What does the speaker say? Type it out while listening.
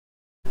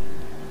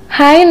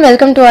Hi and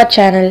welcome to our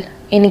channel.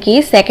 இன்னைக்கு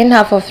second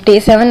half of day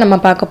 7 நம்ம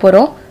பார்க்க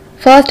போறோம்.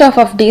 First half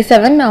of day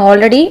 7 நான்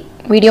already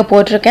வீடியோ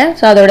போட்டுருக்கேன்.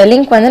 So அதோட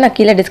லிங்க் வந்து நான்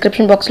கீழ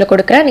description boxல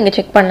கொடுக்கிறேன். நீங்க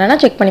செக் பண்ணலனா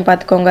செக் பண்ணி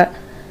பாத்துக்கோங்க.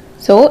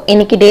 So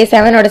இன்னைக்கு day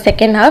 7 ஓட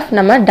second half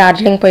நம்ம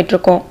Darjeeling போயிட்டு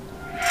இருக்கோம்.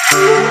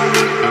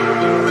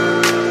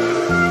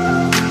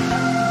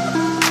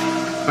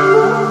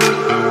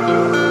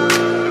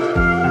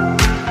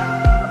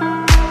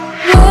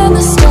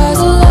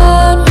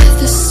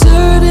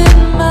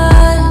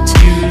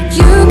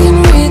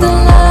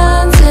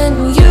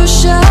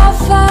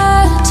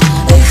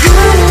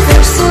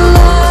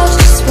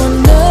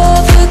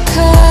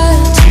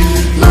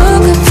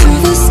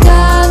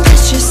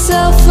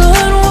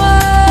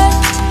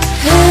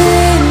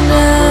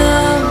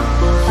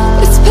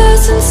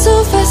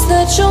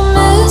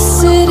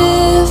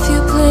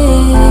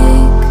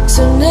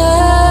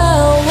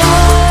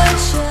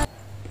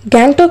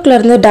 Gangtok la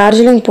irundhu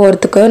Darjeeling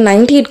போறதுக்கு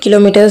 98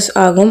 kilometers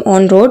ஆகும்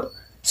on road.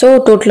 So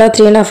total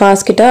 3.5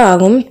 hours கிட்ட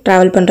ஆகும்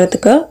travel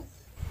பண்றதுக்கு.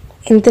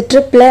 இந்த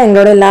ட்ரிப்ல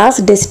எங்களோட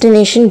லாஸ்ட்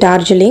டெஸ்டினேஷன்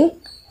Darjeeling.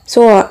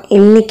 So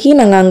இன்னைக்கு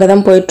நாங்க அங்க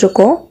தான் போயிட்டு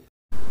இருக்கோம்.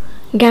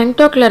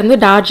 Gangtok la irundhu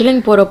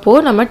Darjeeling போறப்போ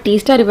நம்ம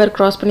Teesta river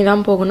cross பண்ணி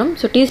தான் போகணும்.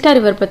 So Teesta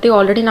river பத்தி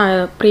ஆல்ரெடி நான்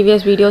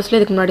previous videosல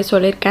இதுக்கு முன்னாடி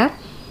சொல்லிருக்கேன்.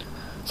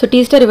 So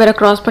Teesta river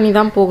cross பண்ணி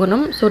தான்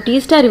போகணும். So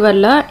Teesta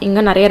riverல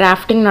இங்க நிறைய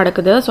rafting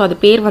நடக்குது. So அது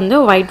பேர் வந்து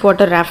white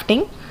water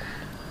rafting.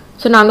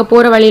 So நாங்க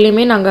போற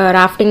வழியிலமே நாங்க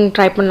rafting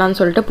ட்ரை பண்ணலாம்னு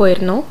சொல்லிட்டு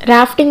போயிருந்தோம்.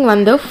 rafting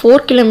வந்து 4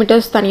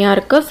 kilometers தனியா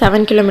இருக்கு,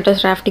 7 kilometers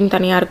rafting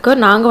தனியா இருக்கு.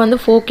 நாங்க வந்து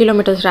 4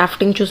 kilometers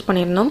rafting चूஸ்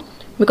பண்ணிருந்தோம்.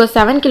 because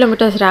 7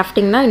 kilometers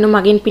rafting னா இன்னும்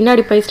அகைன்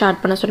பின்னாடி போய் ஸ்டார்ட்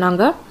பண்ண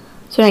சொன்னாங்க.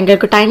 So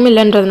எங்களுக்கு டைம்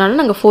இல்லன்றதுனால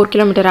நாங்க 4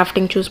 kilometer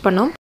rafting चूஸ்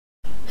பண்ணோம்.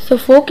 So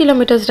 4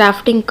 kilometers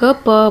rafting க்கு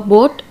per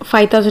boat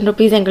 5000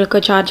 rupees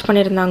எங்களுக்கு சார்ஜ்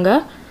பண்ணிருந்தாங்க.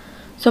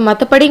 So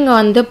மத்தபடி இங்க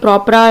வந்து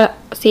ப்ராப்பரா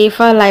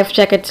சேஃபா லைஃப்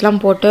ஜாக்கெட்ஸ்லாம்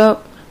போட்டு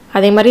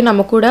அதே மாதிரி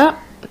நம்ம கூட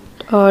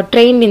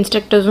trained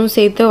instructorsum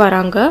சேர்த்து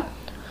வராங்க.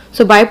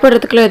 So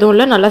பயப்படுறதுக்குல எதுவும்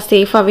இல்ல, நல்லா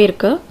சேஃபாவே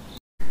இருக்கு.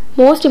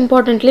 Most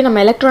importantly நம்ம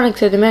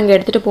எலக்ட்ரானிக்ஸ் எதுமே அங்க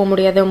எடுத்துட்டு போக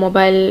முடியாது,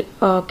 மொபைல்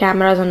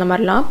கேமராஸ் அந்த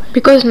மாதிரிலாம்.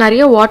 because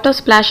நிறைய வாட்டர்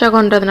ஸ்ப்ளாஷ்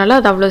ஆகுன்றதுனால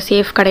அது அவ்வளவு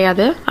சேஃப்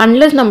கிடையாது.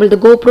 unless நம்மளது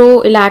GoPro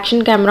இல்ல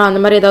ஆக்ஷன் கேமரா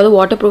அந்த மாதிரி ஏதாவது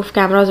வாட்டர் ப்ரூஃப்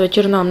கேமராஸ்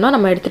வச்சிருந்தோம்னா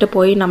நம்ம எடுத்துட்டு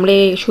போய் நம்மளே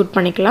ஷூட்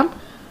பண்ணிக்கலாம்.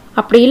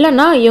 அப்படி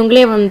இல்லனா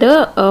இவங்களே வந்து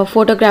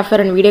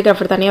ஃபோட்டோகிராஃபர் அண்ட்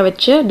வீடியோகிராஃபர் தனியா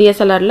வச்சு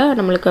DSLRல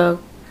நமக்கு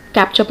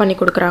கேப்சர் பண்ணி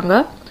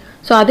கொடுக்கறாங்க.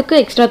 So அதுக்கு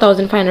எக்ஸ்ட்ரா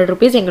 1500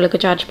 rupees எங்களுக்கு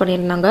சார்ஜ்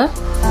பண்ணிருந்தாங்க.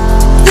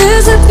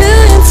 There's a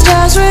billion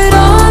stars right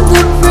on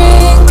the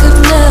brink of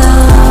now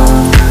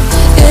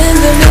in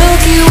the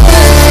Milky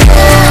Way.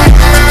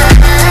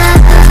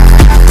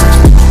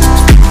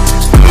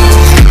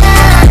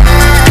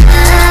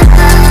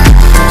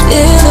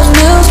 In the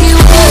Milky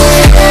Way.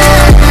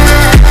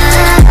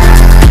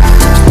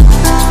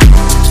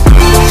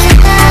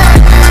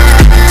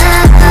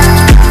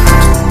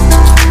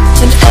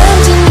 An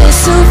emptiness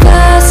so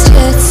vast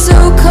yet so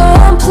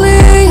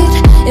complete.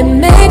 It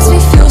makes me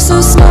feel so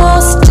small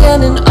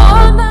standing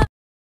on that.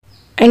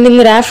 And in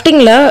the rafting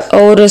la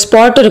ஒரு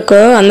spot இருக்கு.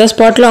 அந்த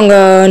ஸ்பாட்ல அங்க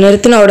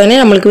நிறுத்தின உடனே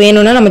நமக்கு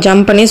வேணும்னா நம்ம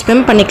ஜம்ப் பண்ணி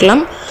ஸ்விம்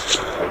பண்ணிக்கலாம்.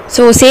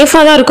 ஸோ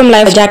சேஃபாக தான் இருக்கும்,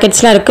 லைஃப்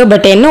ஜாக்கெட்ஸ்லாம் இருக்குது.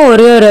 பட் என்ன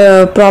ஒரு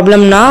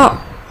ப்ராப்ளம்னா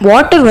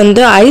வாட்டர்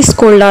வந்து ஐஸ்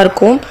கோல்டாக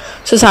இருக்கும்.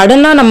 ஸோ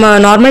சடனாக நம்ம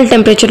நார்மல்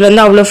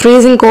டெம்பரேச்சர்லேருந்து அவ்வளோ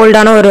ஃப்ரீசிங்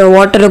கோல்டான ஒரு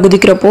வாட்டரில்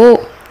குதிக்கிறப்போ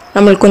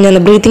நம்மளுக்கு கொஞ்சம்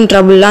அந்த ப்ரீத்திங்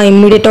ட்ரபிள்லாம்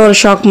இம்மிடியட்டாக ஒரு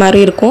ஷாக்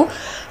மாதிரி இருக்கும்.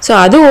 ஸோ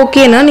அது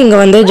ஓகேனா நீங்கள்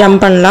வந்து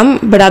ஜம்ப் பண்ணலாம்.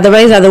 பட்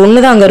அதர்வைஸ் அது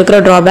ஒன்று தான் அங்கே இருக்கிற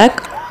ட்ராபேக்.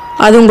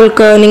 அது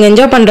உங்களுக்கு நீங்கள்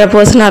என்ஜாய் பண்ணுற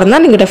பர்சனாக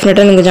இருந்தால் நீங்கள்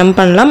டெஃபினட்டாக நீங்கள் ஜம்ப்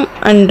பண்ணலாம்.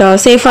 அண்ட்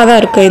சேஃபாக தான்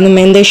இருக்குது,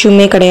 இந்த எந்த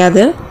இஷ்யூமே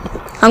கிடையாது.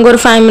 அங்கே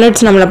ஒரு 5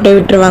 minutes நம்மளை அப்படியே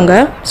விட்டுருவாங்க.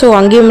 ஸோ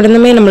அங்கேயும்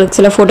இருந்துமே நம்மளுக்கு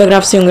சில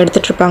ஃபோட்டோகிராஃப்ஸ் இவங்க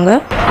எடுத்துகிட்டு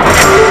இருப்பாங்க.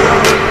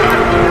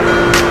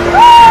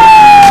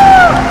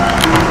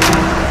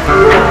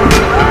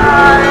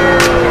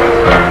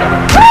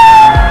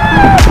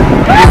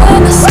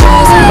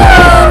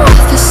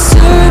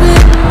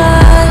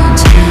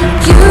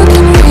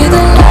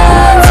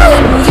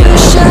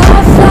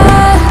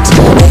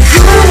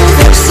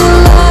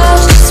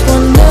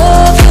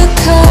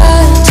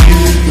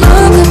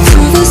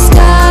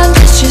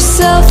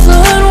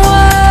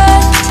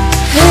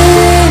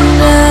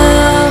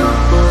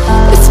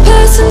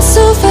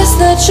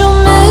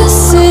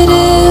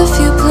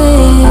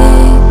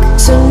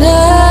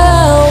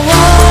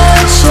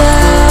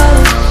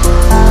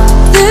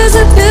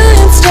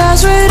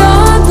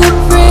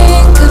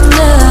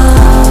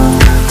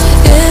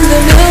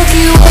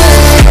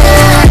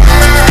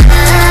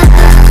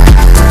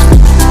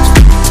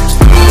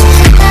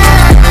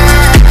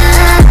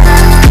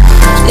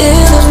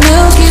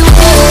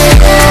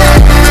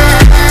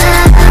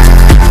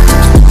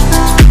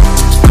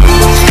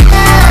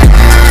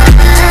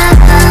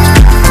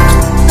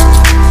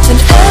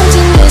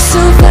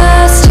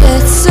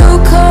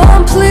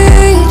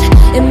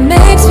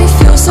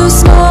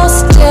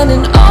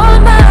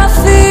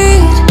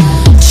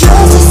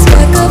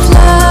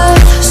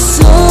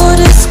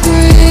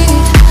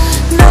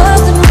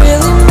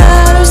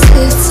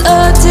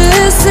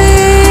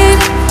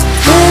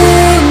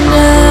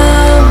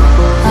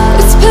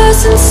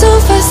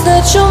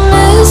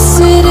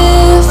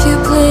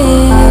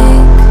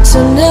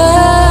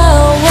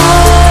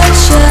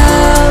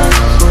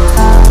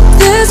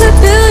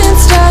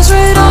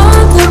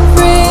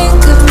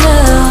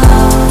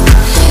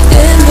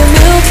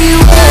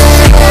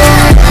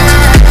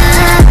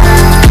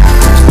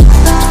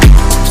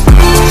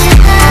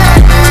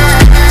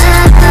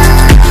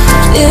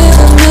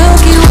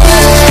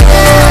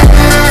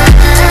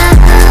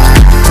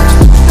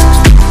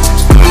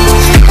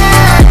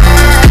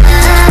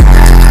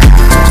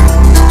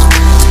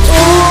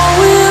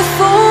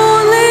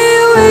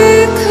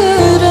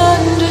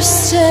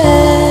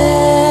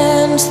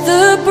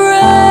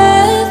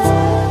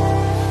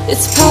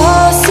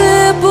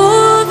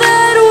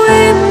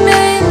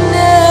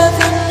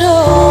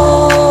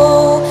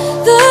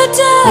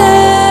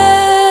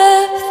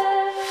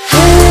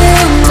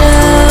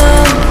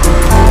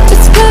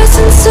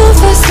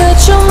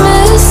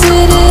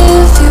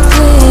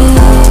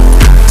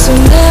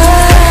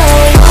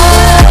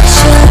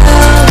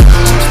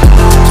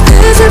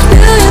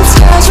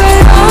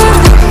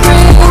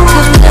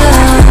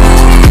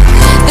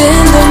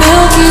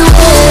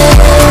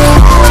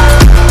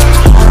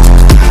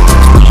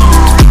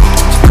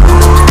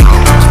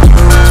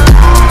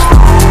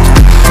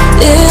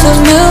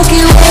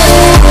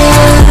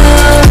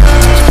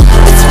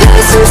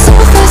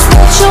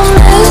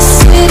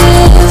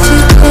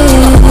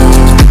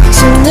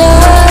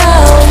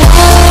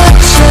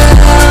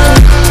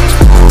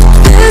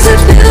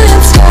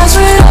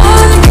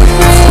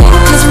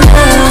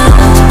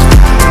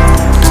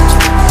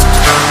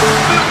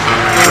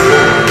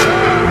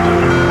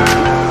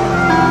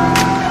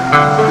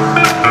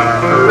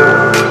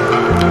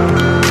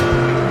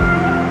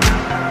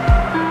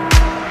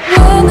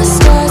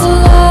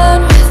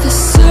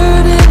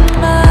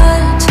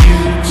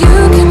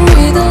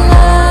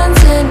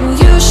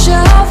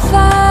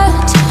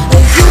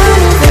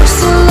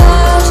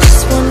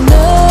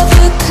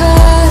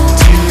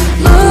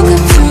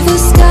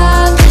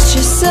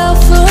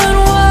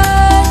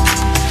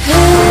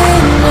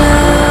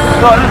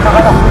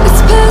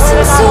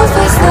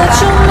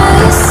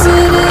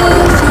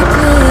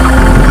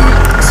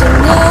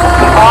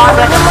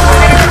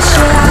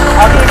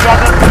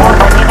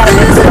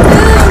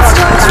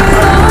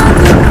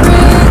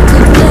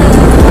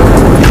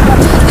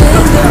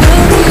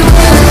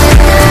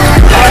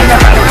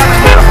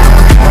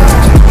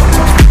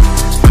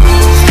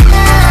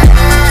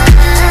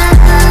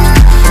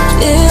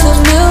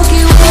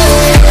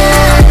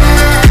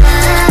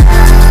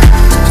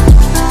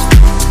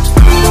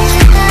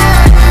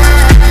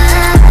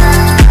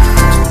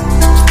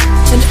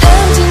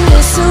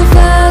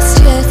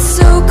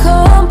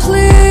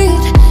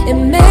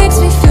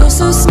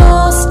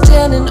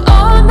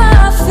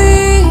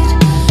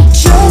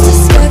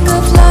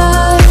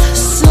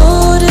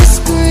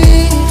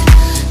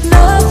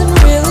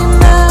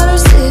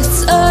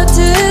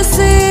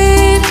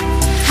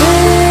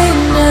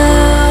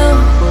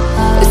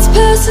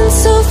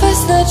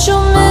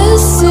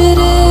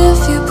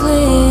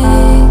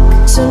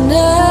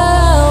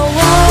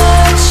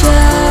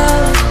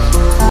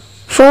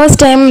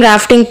 ஃபர்ஸ்ட் டைம்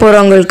ராஃப்டிங்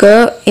போகிறவங்களுக்கு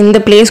இந்த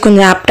பிளேஸ்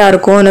கொஞ்சம் ஆப்டாக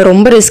இருக்கும். ஆனால்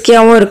ரொம்ப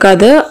ரிஸ்கியாகவும்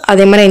இருக்காது,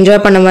 அதே மாதிரி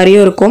என்ஜாய் பண்ண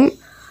மாதிரியும் இருக்கும்.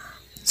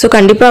 ஸோ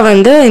கண்டிப்பாக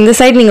வந்து இந்த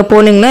சைட் நீங்கள்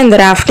போனீங்கன்னா இந்த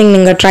ராஃப்டிங்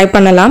நீங்கள் ட்ரை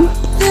பண்ணலாம்.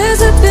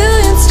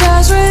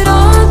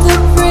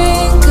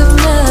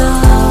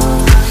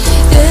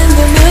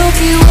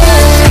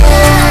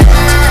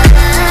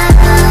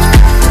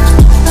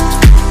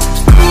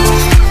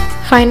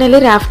 ஃபைனலி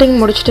ராஃப்டிங்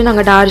முடிச்சுட்டு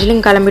நாங்கள்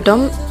டார்ஜிலிங்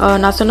கிளம்பிட்டோம்.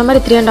 நான் சொன்ன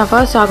மாதிரி 3.5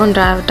 hours ஆகும்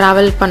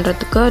ட்ராவல்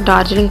பண்ணுறதுக்கு,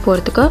 டார்ஜிலிங்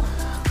போகிறதுக்கு.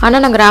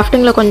 ஆனால் நாங்கள்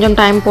ராஃப்டிங்கில் கொஞ்சம்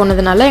டைம்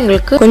போனதுனால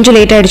எங்களுக்கு கொஞ்சம்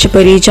லேட் ஆகிடுச்சு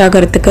போய் ரீச்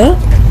ஆகிறதுக்கு.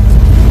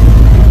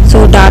 ஸோ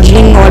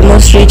டார்ஜிலிங்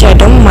ஆல்மோஸ்ட் ரீச்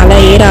ஆகிட்டோம், மலை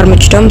ஏற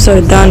ஆரம்பிச்சிட்டோம். ஸோ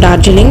இதுதான்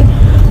டார்ஜிலிங்.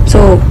 ஸோ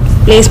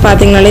பிளேஸ்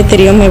பார்த்திங்கனாலே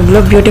தெரியும்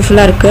எவ்வளோ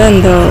பியூட்டிஃபுல்லாக இருக்குது,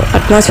 அந்த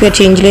அட்மாஸ்ஃபியர்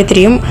சேஞ்சிலே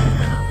தெரியும்.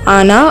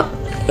 ஆனால்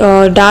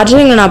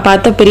டார்ஜிலிங்கில் நான்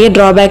பார்த்த பெரிய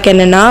ட்ராபேக்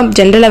என்னென்னா,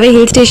 ஜென்ரலாகவே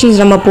ஹில்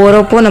ஸ்டேஷன்ஸ் நம்ம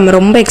போகிறப்போ நம்ம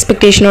ரொம்ப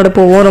எக்ஸ்பெக்டேஷனோடு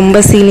போவோம்,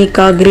 ரொம்ப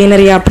சீனிக்காக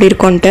க்ரீனரியாக அப்படி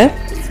இருக்கும்ன்ட்டு.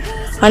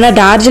 ஆனால்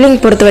டார்ஜிலிங்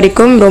பொறுத்த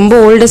வரைக்கும் ரொம்ப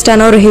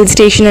ஓல்டஸ்டான ஒரு ஹில்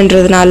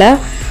ஸ்டேஷன்ன்றதுனால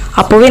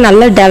அப்போவே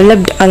நல்லா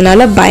டெவலப்ட்,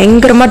 அதனால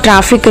பயங்கரமாக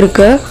டிராஃபிக்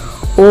இருக்குது,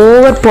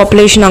 ஓவர்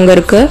பாப்புலேஷன் அங்கே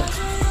இருக்குது.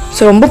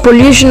 ஸோ ரொம்ப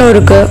பொல்யூஷனும்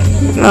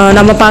இருக்குது,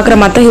 நம்ம பார்க்குற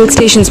மற்ற ஹில்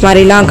ஸ்டேஷன்ஸ்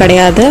மாதிரிலாம்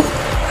கிடையாது.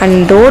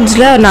 அண்ட்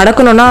ரோட்ஸில்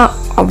நடக்கணுன்னா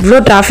அவ்வளோ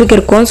டிராஃபிக்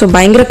இருக்கும். ஸோ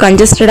பயங்கர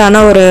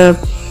கன்ஜஸ்டடான ஒரு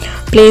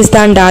பிளேஸ்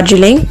தான்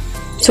டார்ஜிலிங்.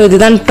 ஸோ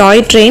இதுதான்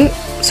டாய் ட்ரெயின்.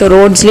 ஸோ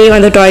ரோட்ஸ்லேயே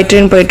வந்து டாய்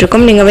ட்ரெயின்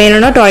போயிட்டுருக்கோம். நீங்கள்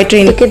வேணும்னா டாய்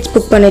ட்ரெயின் டிக்கெட்ஸ்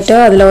புக் பண்ணிவிட்டு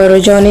அதில் ஒரு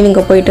ஜேர்னி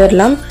நீங்கள் போயிட்டு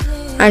வரலாம்.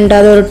 அண்ட்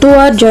அது ஒரு 2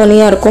 hour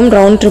ஜேர்னியாக இருக்கும்,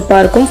 ரவுண்ட் ட்ரிப்பாக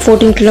இருக்கும்.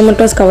 14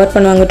 kilometers கவர்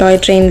பண்ணுவாங்க டாய்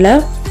ட்ரெயினில்.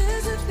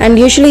 அண்ட்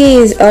யூஸ்வலி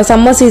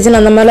சம்மர் சீசன்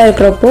அந்த மாதிரிலாம்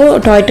இருக்கிறப்போ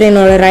டாய்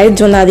ட்ரெயினோட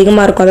ரைட்ஸ் வந்து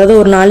அதிகமாக இருக்கும். அதாவது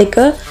ஒரு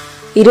நாளைக்கு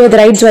 20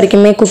 ரைட்ஸ்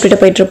வரைக்குமே கூப்பிட்டு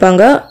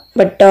போயிட்டுருப்பாங்க.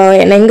 பட்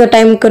எங்கள்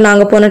டைமுக்கு,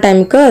 நாங்கள் போன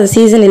டைமுக்கு அது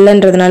சீசன்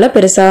இல்லைன்றதுனால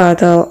பெருசாக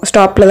அது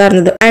ஸ்டாப்பில் தான்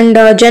இருந்தது. அண்ட்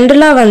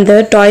ஜென்ரலாக வந்து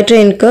டாய்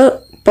ட்ரெயினுக்கு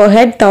பர்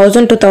ஹெட்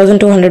 1000 to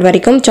 1200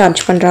 வரைக்கும்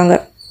சார்ஜ் பண்ணுறாங்க.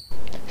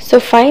 ஸோ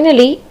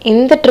ஃபைனலி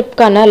இந்த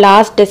ட்ரிப்க்கான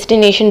லாஸ்ட்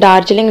டெஸ்டினேஷன்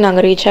டார்ஜிலிங்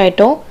நாங்கள் ரீச்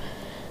ஆகிட்டோம்.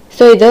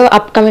 ஸோ இது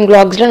அப்கமிங்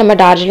vlogsல நம்ம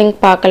டார்ஜிலிங்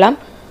பார்க்கலாம்.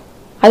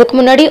 அதுக்கு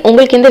முன்னாடி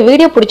உங்களுக்கு இந்த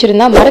வீடியோ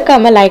பிடிச்சிருந்தா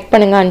மறக்காமல் லைக்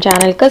பண்ணுங்கள், அந்த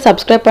சேனலுக்கு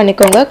சப்ஸ்கிரைப்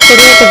பண்ணிக்கோங்க,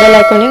 கூடவே பெல்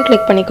ஐகானையும்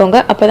கிளிக் பண்ணிக்கோங்க.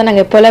 அப்போ தான்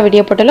நாங்கள் எப்போல்லாம்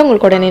வீடியோ போட்டாலும்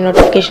உங்களுக்கு உடனே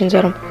நோட்டிஃபிகேஷன்ஸ்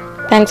வரும்.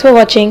 தேங்க்ஸ் ஃபார்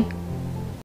வாட்சிங்.